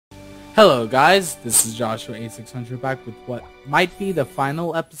Hello guys, this is Joshua A600 back with what might be the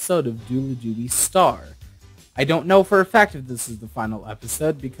final episode of DuLuDuBi Star. I don't know for a fact if this is the final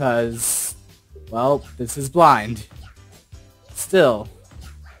episode because, well, this is blind. Still,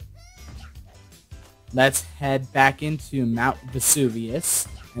 let's head back into Mount Vesuvius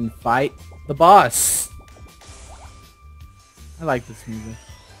and fight the boss. I like this music.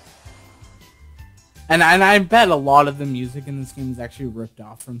 And I bet a lot of the music in this game is actually ripped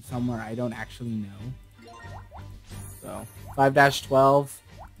off from somewhere I don't actually know. So, 5-12.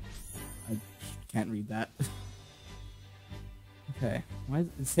 I can't read that. Okay.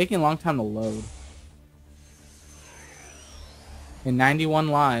 It's taking a long time to load. Okay, 91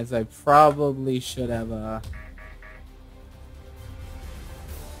 lives. I probably should have,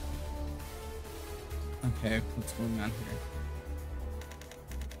 Okay, what's going on here?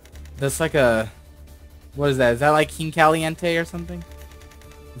 That's like a... What is that? Is that like King Caliente or something?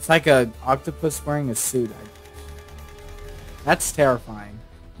 It's like a octopus wearing a suit. That's terrifying.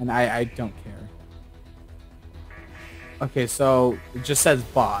 And I don't care. Okay, so it just says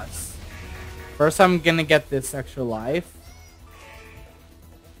boss. First I'm gonna get this extra life.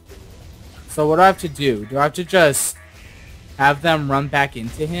 So what do I have to do? Do I have to just have them run back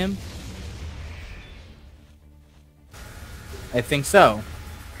into him? I think so.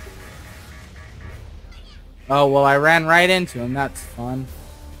 Oh, well, I ran right into him. That's fun.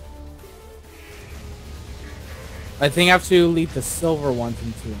 I think I have to lead the silver ones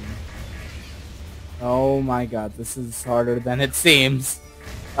into him. Oh my god, this is harder than it seems.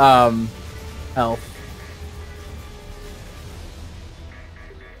 Health.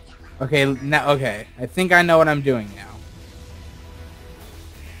 Okay, now, okay. I think I know what I'm doing now.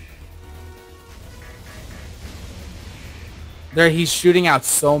 There, he's shooting out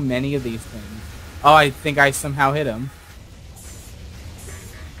so many of these things. Oh, I think I somehow hit him.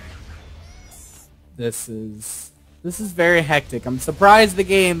 This is very hectic. I'm surprised the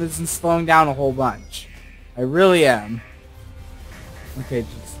game isn't slowing down a whole bunch. I really am. Okay,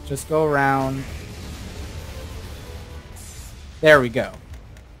 just go around. There we go.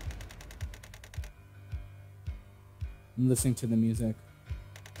 I'm listening to the music.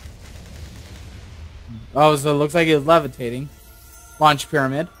 Oh, so it looks like it's levitating. Launch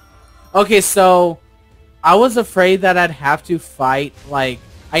pyramid. Okay, so I was afraid that I'd have to fight, like,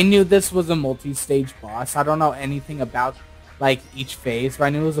 I knew this was a multi-stage boss. I don't know anything about, like, each phase, but I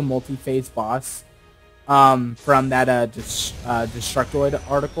knew it was a multi-phase boss from that Destructoid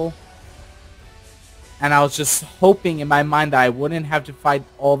article. And I was just hoping in my mind that I wouldn't have to fight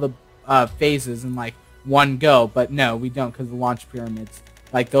all the phases in, like, one go. But no, we don't because the launch pyramids,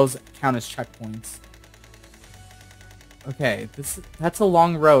 like, those count as checkpoints. Okay, that's a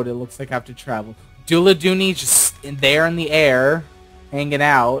long road it looks like I have to travel. DuLuDuBi just there in the air, hanging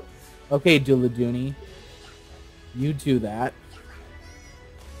out. Okay, DuLuDuBi. You do that.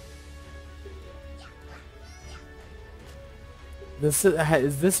 Is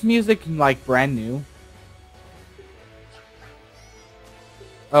this music, like, brand new?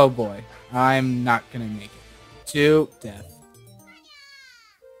 Oh boy, I'm not gonna make it. To death.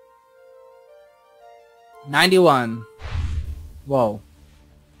 91. Whoa.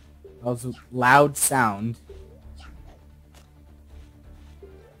 That was a loud sound.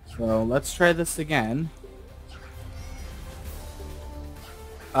 So let's try this again.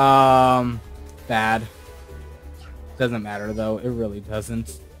 Bad. Doesn't matter though, it really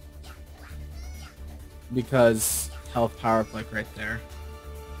doesn't. Because health power up like right there.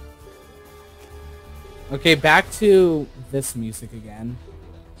 Okay, back to this music again.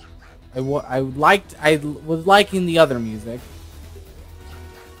 I was liking the other music.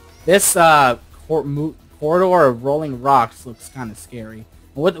 This corridor of rolling rocks looks kind of scary.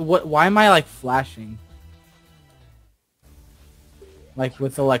 Why am I, like, flashing? Like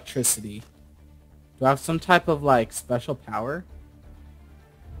with electricity. Do I have some type of, like, special power?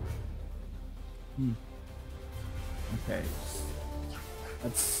 Okay.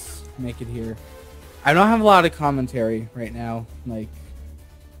 Let's make it here. I don't have a lot of commentary right now. Like,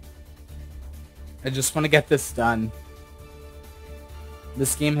 I just want to get this done.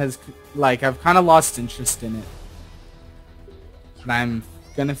 This game has, like, I've kind of lost interest in it. And I'm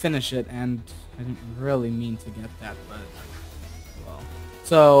gonna finish it, and I didn't really mean to get that, but, well.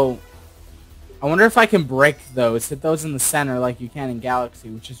 So, I wonder if I can break those, hit those in the center like you can in Galaxy,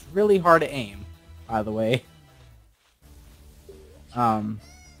 which is really hard to aim, by the way.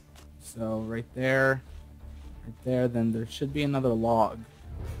 So, right there, then there should be another log,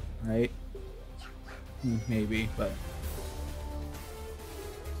 right? Maybe, but...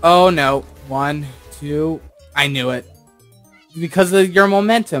 Oh no. 1, 2. I knew it. because of your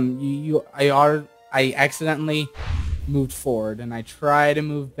momentum, I accidentally moved forward, and I try to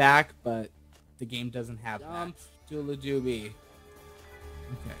move back, but the game doesn't have that. DuLuDuBi.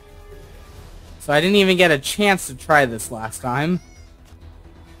 Okay. So I didn't even get a chance to try this last time.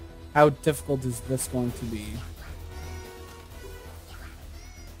 How difficult is this going to be?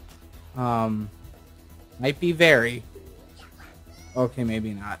 Might be very. Okay,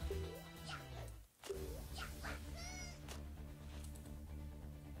 maybe not.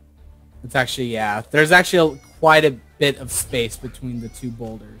 It's actually, yeah. There's actually quite a bit of space between the two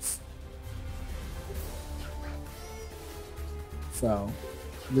boulders. So,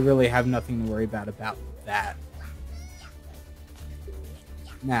 you really have nothing to worry about that.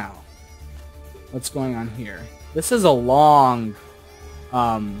 Now, what's going on here? This is a long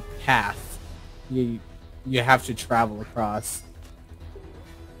path you have to travel across.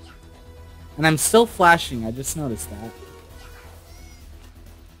 And I'm still flashing, I just noticed that.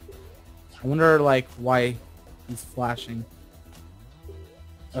 I wonder, like, why he's flashing.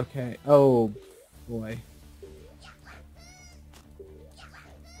 Okay, oh boy.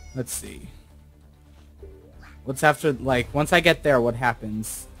 Let's see. What's after, like, once I get there, what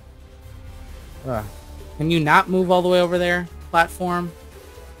happens? Can you not move all the way over there? Platform?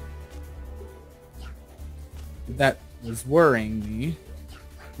 That was worrying me.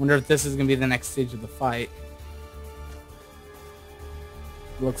 Wonder if this is gonna be the next stage of the fight.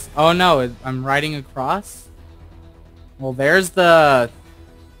 Looks. Oh no, I'm riding across. Well, there's the.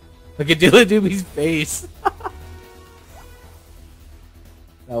 Look at DuLuDuBi's face.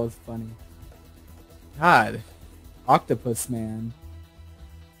 That was funny. God, Octopus Man.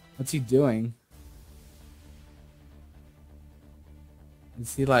 What's he doing?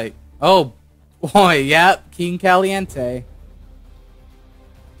 Is he like? Oh, boy, yep, King Caliente.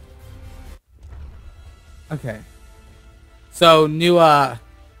 Okay. So new.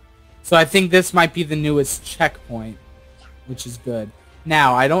 So I think this might be the newest checkpoint, which is good.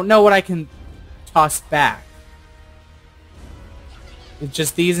 Now I don't know what I can toss back. It's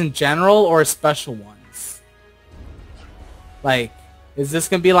just these in general or special ones? Like, is this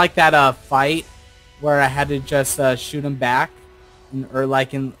gonna be like that fight where I had to just shoot him back? Or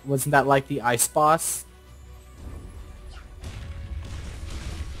like wasn't that like the ice boss?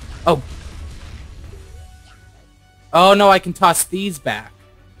 Oh. Oh no, I can toss these back.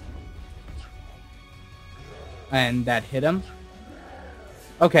 And that hit him?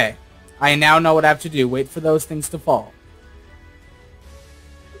 Okay. I now know what I have to do. Wait for those things to fall.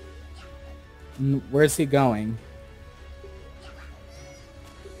 Where's he going?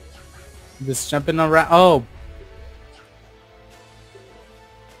 Just jumping around. Oh.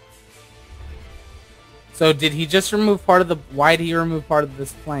 So did he just remove part of the... Why did he remove part of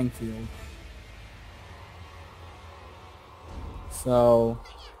this playing field? So...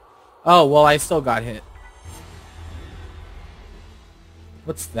 Oh, well, I still got hit.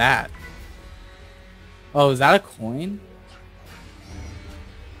 What's that? Oh, is that a coin?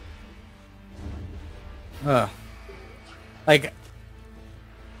 Ugh. Like,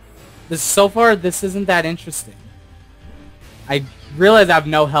 this so far, this isn't that interesting. I realize I have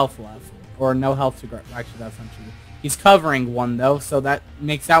no health left. Or no health to grab. Actually, that's not true. He's covering one, though, so that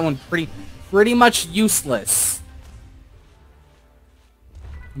makes that one pretty much useless.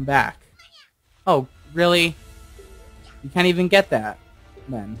 I'm back. Oh, really? You can't even get that,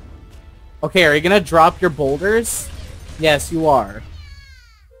 then. Okay, are you gonna drop your boulders? Yes, you are.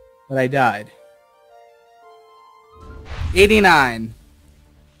 But I died. 89.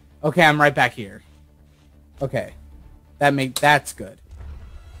 Okay, I'm right back here. Okay. That's good.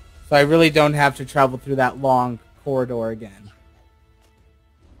 So I really don't have to travel through that long corridor again.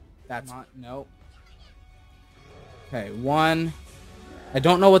 That's not... Nope. Okay, one... I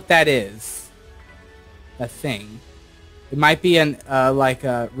don't know what that is. A thing. It might be an, like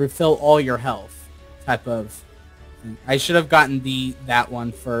a refill all your health type of thing. I should have gotten that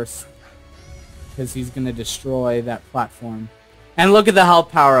one first. Because he's going to destroy that platform. And look at the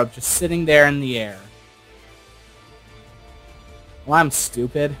health power-up just sitting there in the air. Well, I'm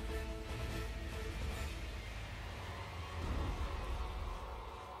stupid.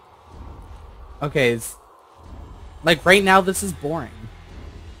 Okay, like right now this is boring.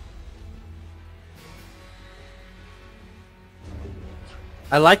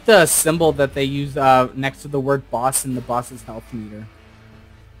 I like the symbol that they use next to the word boss in the boss's health meter.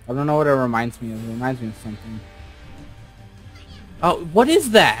 I don't know what it reminds me of. It reminds me of something. Oh, what is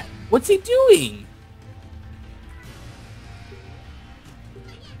that? What's he doing?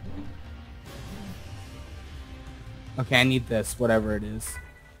 Okay, I need this, whatever it is.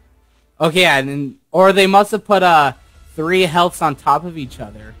 Okay, yeah, or they must have put 3 healths on top of each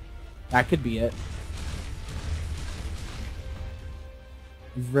other. That could be it.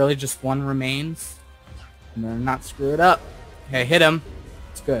 Really just 1 remains. And they're not screw it up. Okay, hit him.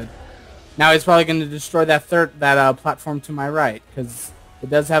 It's good. Now he's probably going to destroy that platform to my right, because it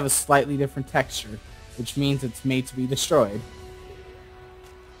does have a slightly different texture, which means it's made to be destroyed.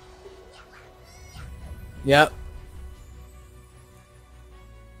 Yep.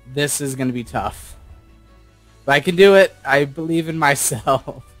 This is going to be tough. But I can do it. I believe in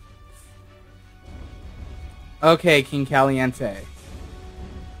myself. Okay, King Caliente.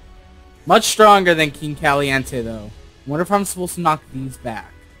 Much stronger than King Caliente, though. I wonder if I'm supposed to knock these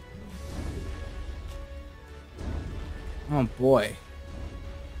back. Oh, boy.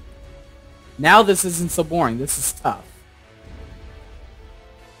 Now this isn't so boring. This is tough.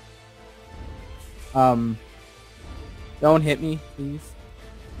 Don't hit me, please.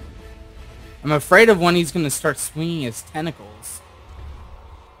 I'm afraid of when he's going to start swinging his tentacles.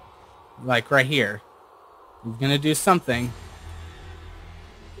 Like right here. He's going to do something.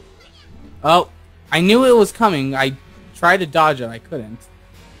 Oh, I knew it was coming. I tried to dodge it. I couldn't.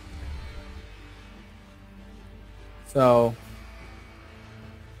 So.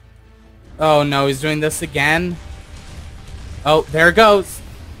 Oh no, he's doing this again. Oh, there it goes.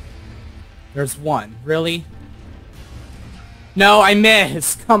 There's 1. Really? No, I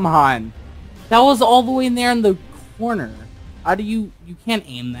missed. Come on. That was all the way in there in the corner. How do you can't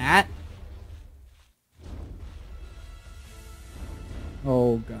aim that.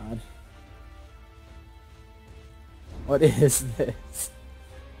 Oh god. What is this?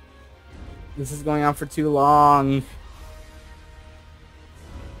 This is going on for too long.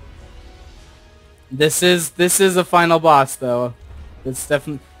 This is a final boss though. This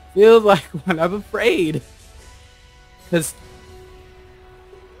definitely feels like one. I'm afraid. Cause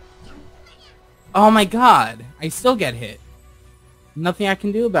oh my god, I still get hit. Nothing I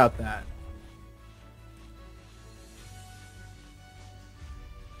can do about that.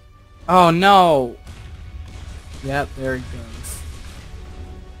 Oh no. Yep, there it goes.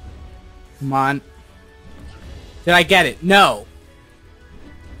 Come on. Did I get it? No.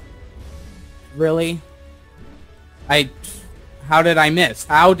 Really? How did I miss?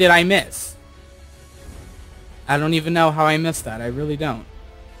 How did I miss? I don't even know how I missed that. I really don't.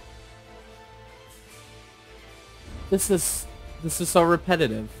 This is so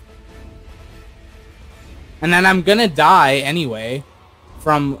repetitive. And then I'm gonna die anyway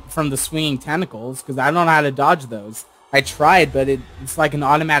from the swinging tentacles because I don't know how to dodge those. I tried, but it's like an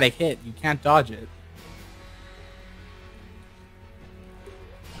automatic hit. You can't dodge it.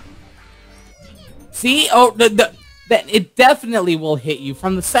 See? Oh, it definitely will hit you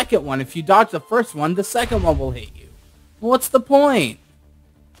from the second one. If you dodge the first one, the second one will hit you. What's the point?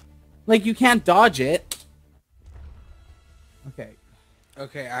 Like, you can't dodge it. Okay.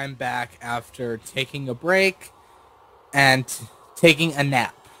 Okay, I'm back after taking a break and taking a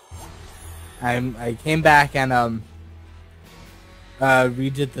nap. I came back and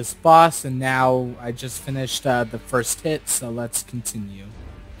redid this boss, and now I just finished the first hit, so let's continue.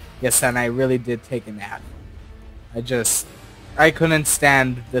 Yes, and I really did take a nap. I couldn't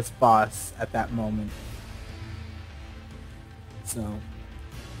stand this boss at that moment. So,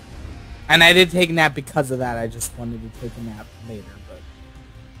 and I did take a nap because of that. I just wanted to take a nap later, but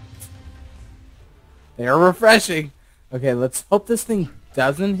they're refreshing. Okay, let's hope this thing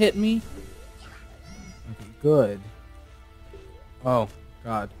doesn't hit me. Okay, good. Oh,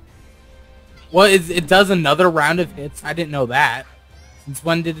 God. Well, it does another round of hits? I didn't know that. Since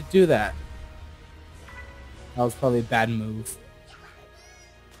when did it do that? That was probably a bad move.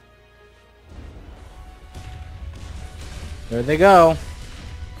 There they go.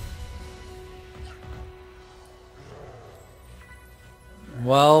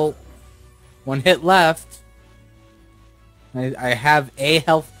 Well, 1 hit left. I have a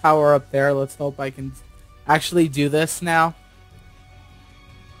health power up there. Let's hope I can actually do this now.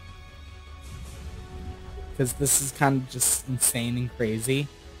 Because this is kind of just insane and crazy.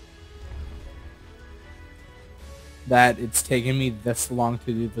 That it's taken me this long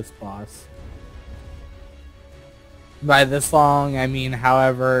to do this boss. By this long, I mean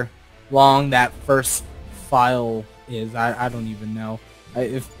however long that first file is. I don't even know.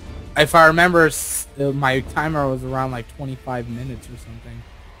 If I remember, my timer was around like 25 minutes or something.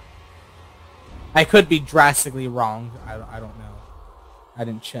 I could be drastically wrong. I don't know. I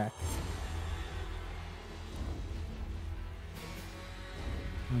didn't check.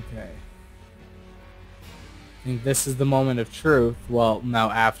 Okay. I think this is the moment of truth. Well, no,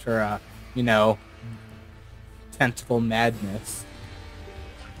 after, you know, Tentacle madness.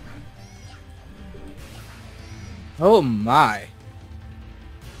 Oh my.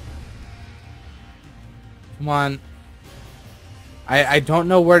 Come on. I don't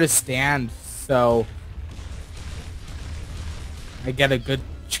know where to stand, so I get a good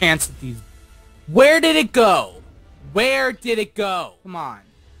chance at these. Where did it go? Where did it go? Come on.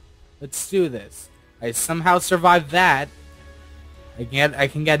 Let's do this. I somehow survived that. I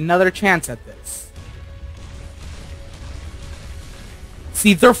can get another chance at this.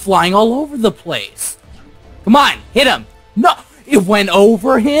 See, they're flying all over the place. Come on, hit him. No, it went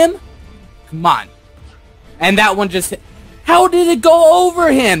over him? Come on. And that one just hit. How did it go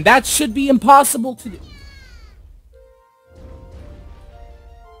over him? That should be impossible to do.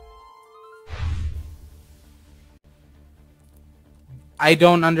 I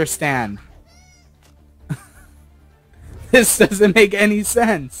don't understand. This doesn't make any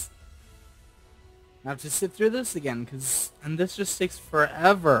sense. I have to sit through this again, and this just takes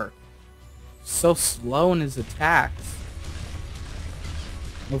forever. So slow in his attacks.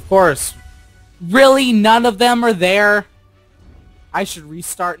 Of course. Really? None of them are there? I should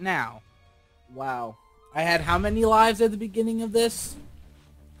restart now. Wow. I had how many lives at the beginning of this?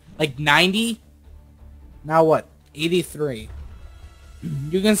 Like 90? Now what? 83.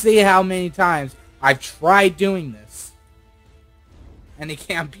 You can see how many times I've tried doing this. And it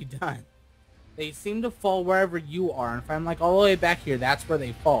can't be done. They seem to fall wherever you are. And if I'm like all the way back here, that's where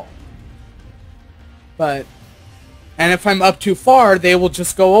they fall. And if I'm up too far, they will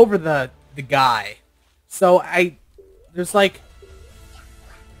just go over the guy. So there's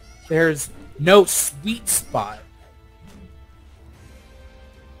no sweet spot.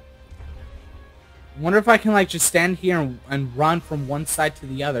 I wonder if I can just stand here and run from one side to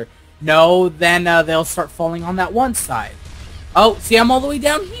the other. No, then they'll start falling on that one side. Oh, see, I'm all the way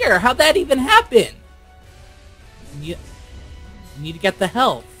down here. How'd that even happen? I need to get the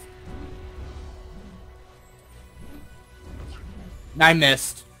health. I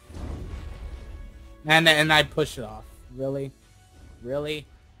missed. And I pushed it off. Really? Really?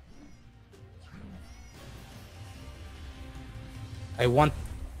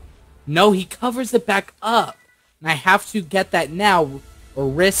 No, he covers it back up. And I have to get that now or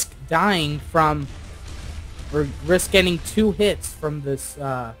risk dying from... Or risk getting 2 hits from this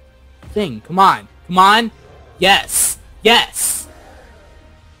thing. Come on. Come on. Yes. Yes.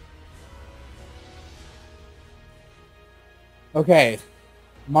 Okay.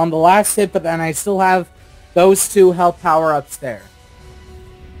 I'm on the last hit, but then I still have those 2 health power-ups there.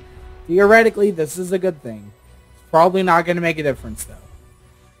 Theoretically, this is a good thing. It's probably not going to make a difference, though.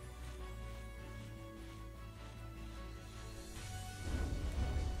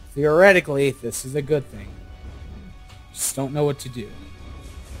 Theoretically, this is a good thing. Just don't know what to do.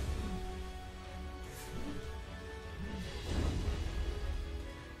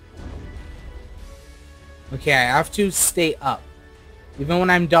 Okay, I have to stay up. Even when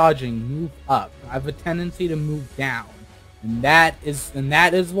I'm dodging, move up. I have a tendency to move down. And that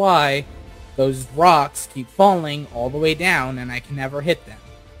is why those rocks keep falling all the way down and I can never hit them.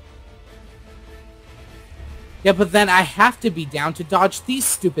 Yeah, but then I have to be down to dodge these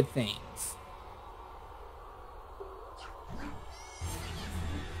stupid things.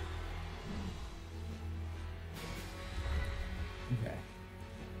 Okay.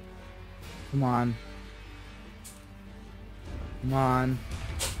 Come on. Come on.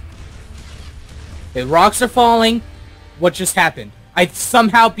 Okay, rocks are falling. What just happened? I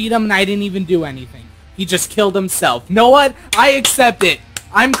somehow beat him and I didn't even do anything. He just killed himself. You know what? I accept it.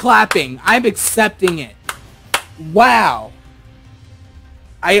 I'm clapping. I'm accepting it. Wow.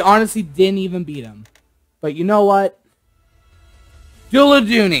 I honestly didn't even beat him. But you know what?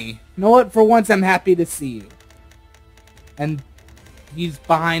 DuLuDuBi. You know what? For once, I'm happy to see you. And he's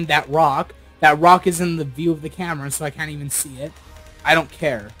behind that rock. That rock is in the view of the camera, so I can't even see it. I don't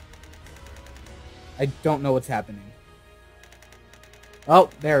care. I don't know what's happening.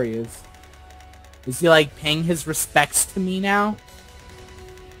 Oh, there he is. Is he, paying his respects to me now?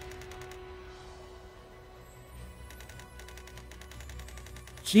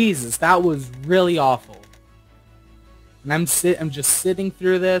 Jesus, that was really awful. And I'm just sitting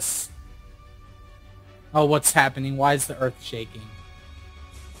through this. Oh, what's happening? Why is the earth shaking?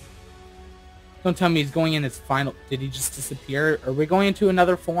 Don't tell me he's going in his final... Did he just disappear? Are we going into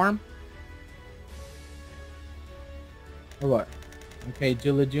another form? Or what? Okay,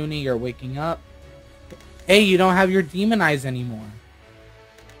 DuLuDuBi, you're waking up. Hey, you don't have your demon eyes anymore.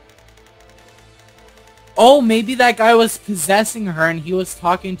 Oh, maybe that guy was possessing her and he was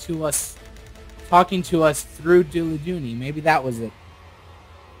talking to us through DuLuDuBi. Maybe that was it.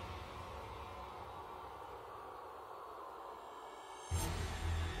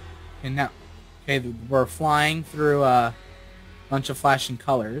 Okay, we're flying through a bunch of flashing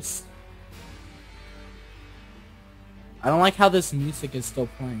colors. I don't like how this music is still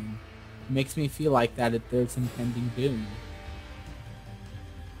playing. It makes me feel like there's impending doom.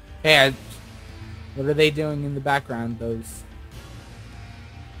 Hey, what are they doing in the background? Those.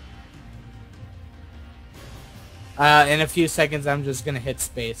 In a few seconds, I'm just gonna hit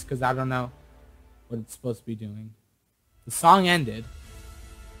space because I don't know what it's supposed to be doing. The song ended.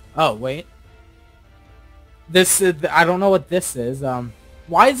 Oh wait, this is, I don't know what this is.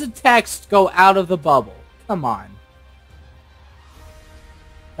 Why does the text go out of the bubble? Come on,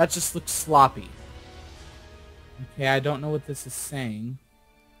 that just looks sloppy. Okay, I don't know what this is saying.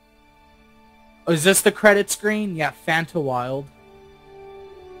 Oh, is this the credit screen? Yeah, Fanta Wild.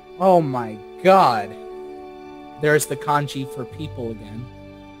 Oh my god. There's the kanji for people again.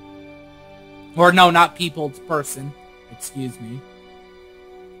 Or no, not people, it's person. Excuse me.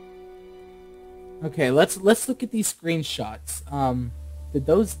 Okay, let's look at these screenshots. Did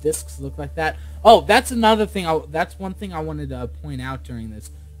those discs look like that? Oh, that's another thing. That's one thing I wanted to point out during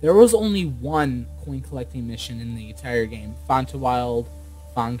this. There was only one coin collecting mission in the entire game. Fanta Wild,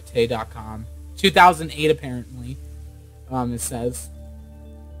 Fangte.com. 2008 apparently, it says.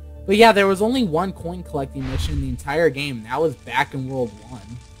 But yeah, there was only one coin collecting mission in the entire game, and that was back in World 1.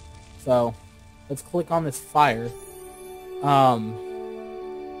 So, let's click on this fire.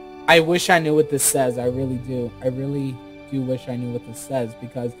 I wish I knew what this says, I really do. I really do wish I knew what this says,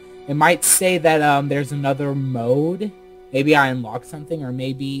 because it might say that there's another mode. Maybe I unlocked something, or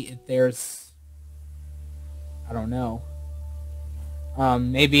maybe there's... I don't know.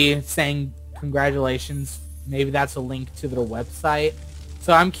 Maybe it's saying congratulations. Maybe that's a link to their website.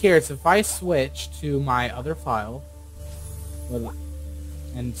 So I'm curious, if I switch to my other file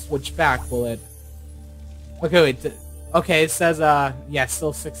and switch back, will it... Okay, wait. Okay, it says, yeah,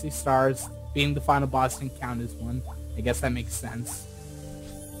 still 60 stars. Being the final boss didn't count as one. I guess that makes sense.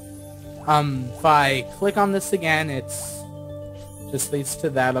 If I click on this again, it's just leads to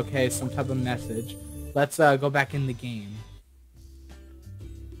that. Okay, some type of message. Let's go back in the game.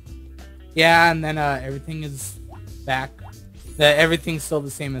 Yeah, and then everything is back. Everything's still the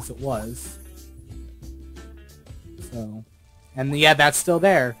same as it was. So, and yeah, that's still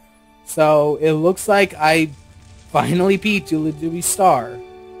there. So it looks like I finally beat DuLuDuBi Star.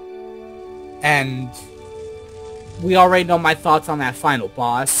 And we already know my thoughts on that final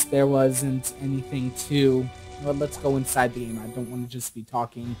boss. There wasn't anything too... Well, let's go inside the game. I don't want to just be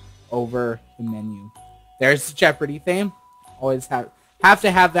talking over the menu. There's the Jeopardy theme. Always have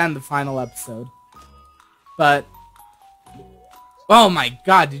to have that in the final episode. But... oh my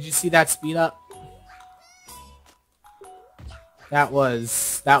god, did you see that speed up? That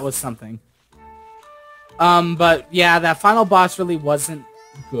was something. But yeah, that final boss really wasn't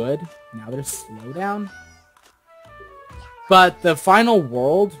good. Now there's slowdown. But the final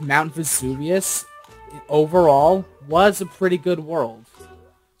world, Mount Vesuvius, overall, was a pretty good world.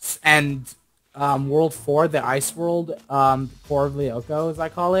 And World 4, the Ice World, Core of Lyoko, as I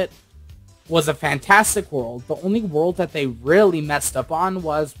call it, was a fantastic world. The only world that they really messed up on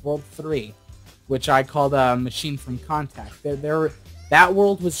was World 3, which I called Machine from Contact. That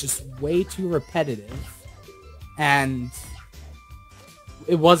world was just way too repetitive, and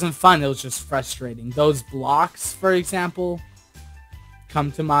it wasn't fun. It was just frustrating. Those blocks, for example,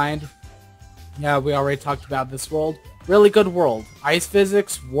 come to mind. Yeah, we already talked about this world. Really good world. Ice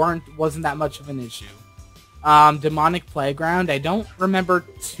physics wasn't that much of an issue. Demonic Playground, I don't remember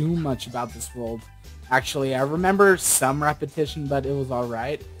too much about this world. Actually, I remember some repetition, but it was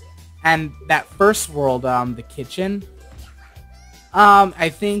alright. And that first world, the kitchen, I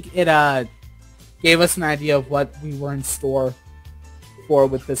think it gave us an idea of what we were in store for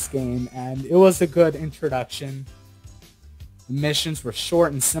with this game, and it was a good introduction. The missions were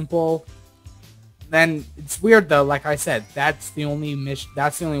short and simple. Then it's weird though, like I said, that's the only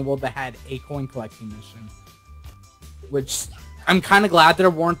world that had a coin collecting mission. Which I'm kind of glad there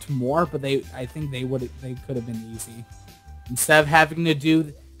weren't more, but I think they could have been easy. Instead of having to do,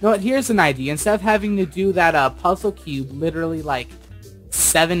 you know what, here's an idea. Instead of having to do that puzzle cube literally like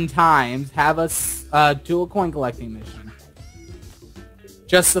 7 times, have us do a coin collecting mission.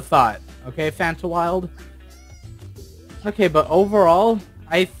 Just a thought. Okay, Fanta Wild? Okay, but overall,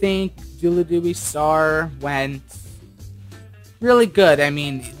 I think DuLuDuBi Star went really good. I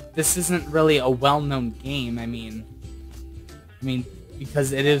mean, this isn't really a well-known game. I mean,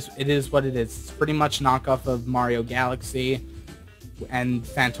 because it is what it is. It's pretty much knockoff of Mario Galaxy, and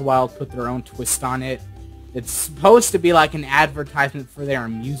Fanta Wild put their own twist on it. It's supposed to be like an advertisement for their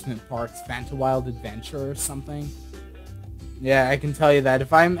amusement parks, Fanta Wild Adventure or something. Yeah, I can tell you that.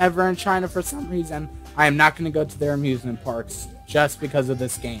 If I'm ever in China for some reason, I am not going to go to their amusement parks just because of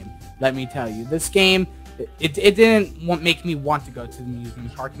this game. Let me tell you. This game, it didn't make me want to go to the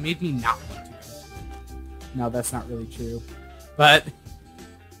amusement park. It made me not want to go. No, that's not really true. But,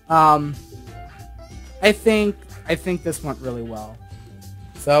 I think this went really well.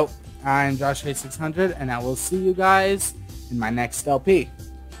 So, I'm Josh600, and I will see you guys in my next LP.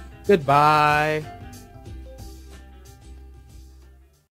 Goodbye.